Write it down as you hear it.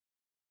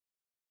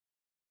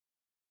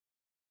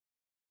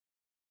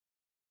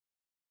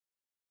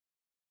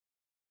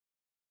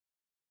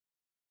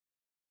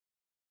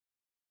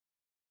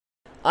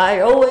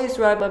I always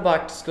ride my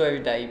bike to school every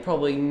day. You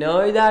probably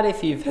know that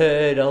if you've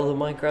heard all of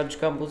my grudge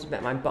grumbles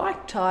about my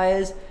bike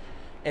tyres.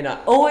 And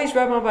I always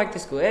ride my bike to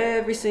school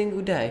every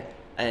single day.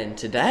 And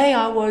today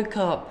I woke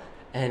up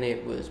and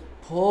it was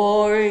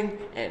pouring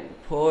and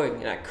pouring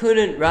and I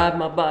couldn't ride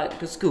my bike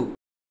to school.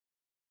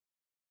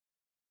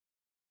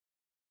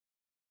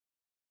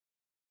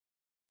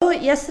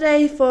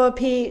 Yesterday for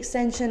PE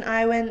extension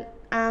I went,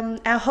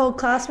 our whole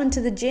class went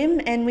to the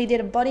gym and we did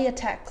a body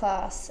attack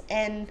class,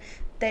 and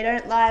they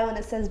don't lie when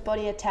it says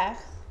body attack.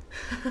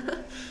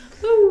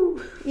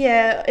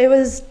 Yeah, it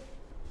was,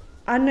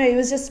 I don't know, it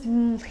was just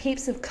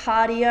heaps of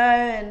cardio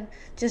and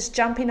just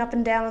jumping up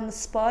and down on the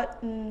spot,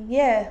 and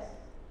yeah.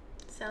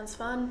 Sounds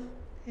fun.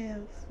 Yeah,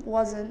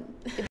 wasn't.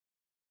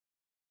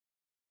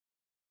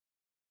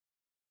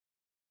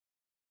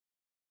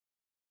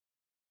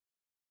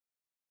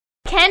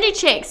 Candy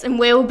Chicks, and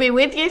we will be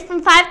with you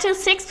from 5 till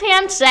 6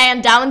 p.m. today on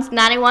Darwin's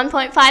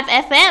 91.5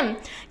 FM.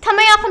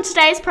 Coming up on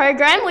today's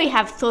program, we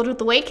have Thought of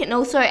the Week and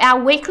also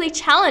our weekly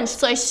challenge,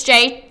 so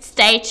stay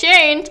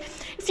tuned.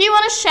 If you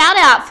want to shout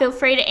out, feel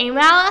free to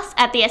email us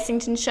at the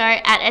Essington Show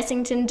at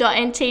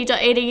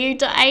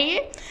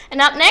essington.nt.edu.au.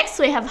 And up next,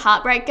 we have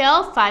Heartbreak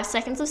Girl, 5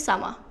 Seconds of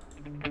Summer.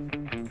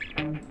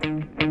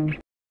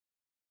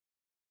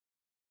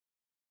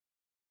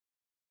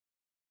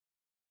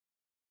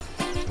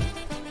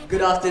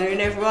 Good afternoon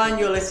everyone,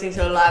 you're listening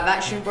to Live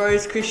Action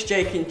Bros, Chris,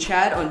 Jake and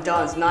Chad on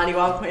Darwin's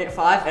 91.5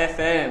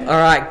 FM.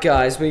 Alright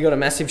guys, we got a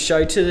massive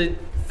show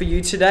for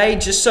you today.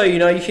 Just so you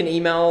know, you can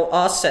email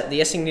us at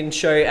the Essington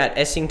Show at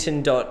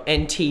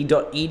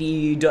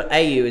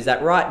essington.nt.edu.au. Is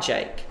that right,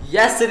 Jake?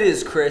 Yes, it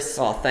is, Chris.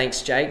 Oh,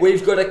 thanks, Jake.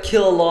 We've got a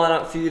killer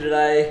lineup for you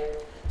today.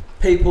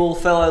 People,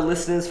 fellow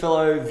listeners,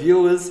 fellow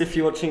viewers, if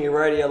you're watching your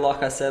radio,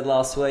 like I said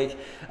last week.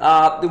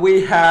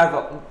 We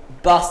have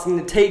Busting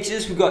the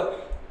Teachers. We've got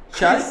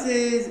Chad's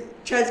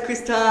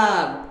quiz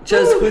time.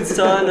 Chad's quiz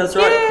time, that's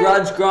right. Yeah.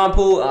 Grudge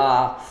Grumble.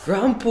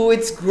 Grumble,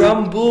 it's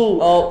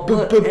Grumble. Oh,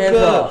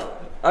 whatever.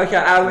 Okay,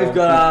 and we've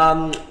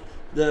got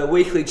the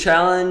weekly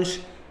challenge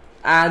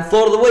and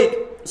Thought of the Week.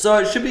 So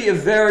it should be a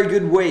very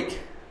good week.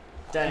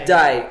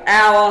 Day,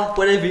 hour,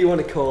 whatever you want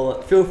to call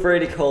it. Feel free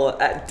to call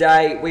it at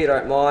day, we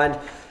don't mind.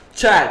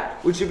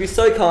 Chad, would you be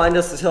so kind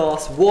as to tell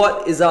us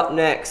what is up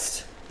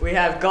next? We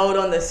have Gold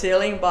on the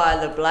Ceiling by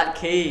the Black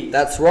Keys.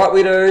 That's right,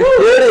 we do. Woo!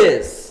 Here it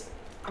is.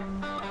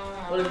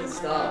 What a good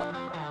start.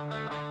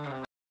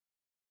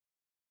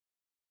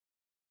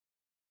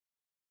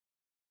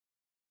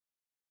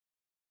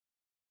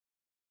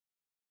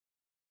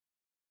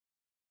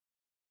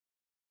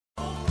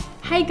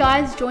 Hey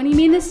guys, joining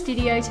me in the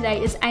studio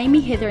today is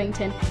Amy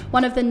Hetherington,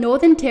 one of the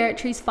Northern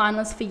Territory's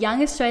finalists for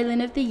Young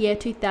Australian of the Year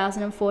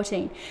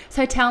 2014.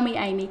 So tell me,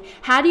 Amy,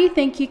 how do you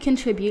think you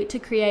contribute to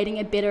creating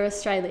a better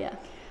Australia?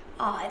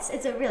 Oh,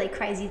 it's a really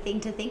crazy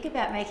thing to think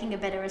about, making a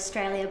better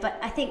Australia, but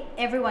I think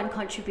everyone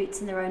contributes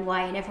in their own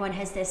way and everyone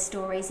has their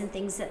stories and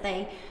things that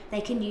they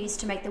can use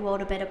to make the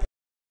world a better place.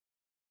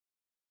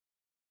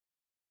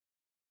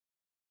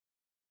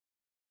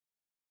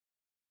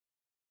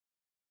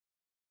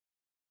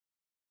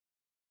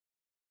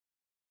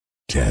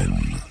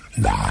 10,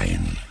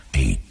 9,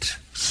 8,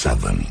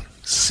 7,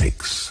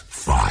 6,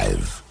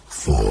 5,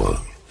 4,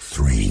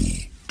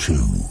 3, 2,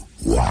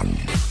 1.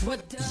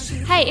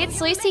 Hey,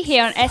 it's Lucy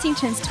here on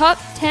Essington's Top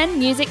 10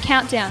 Music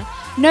Countdown.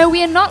 No,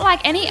 we are not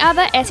like any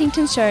other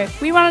Essington show.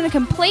 We run on a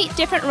complete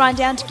different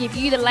rundown to give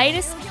you the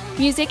latest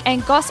music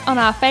and goss on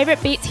our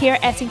favourite beats here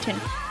at Essington.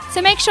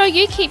 So make sure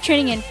you keep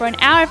tuning in for an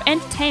hour of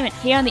entertainment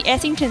here on the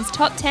Essington's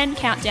Top 10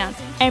 Countdown.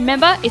 And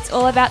remember, it's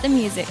all about the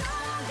music.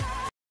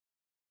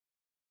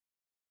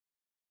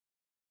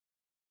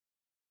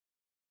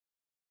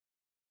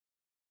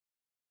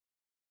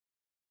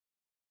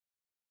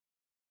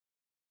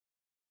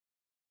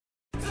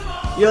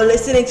 You're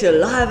listening to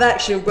Live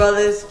Action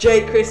Brothers,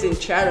 Jay, Chris and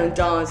Chad on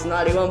Darwin's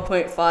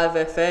 91.5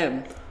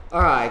 FM.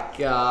 Alright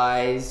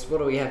guys, what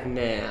do we have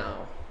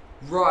now?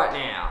 Right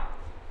now,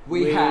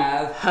 we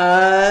have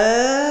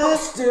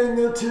Busting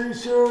the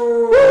Teachers!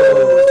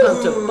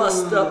 Time to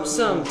bust up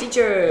some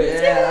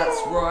teachers! Yeah, that's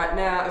right.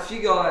 Now, if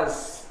you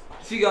guys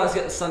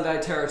get the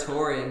Sunday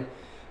Territorian,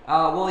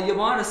 well, you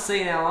might have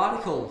seen our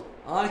article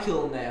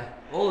in there,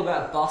 all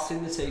about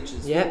busting the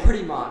teachers. Yeah, well,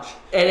 pretty much.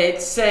 And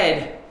it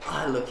said,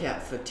 I look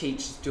out for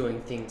teachers doing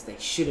things they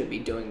shouldn't be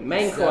doing.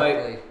 Main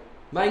quote,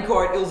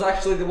 it was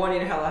actually the one, you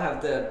know how they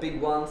have the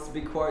big ones, the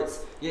big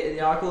quotes, yeah, in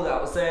the article,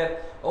 that was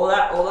there. All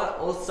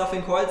the stuff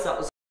in quotes, that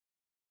was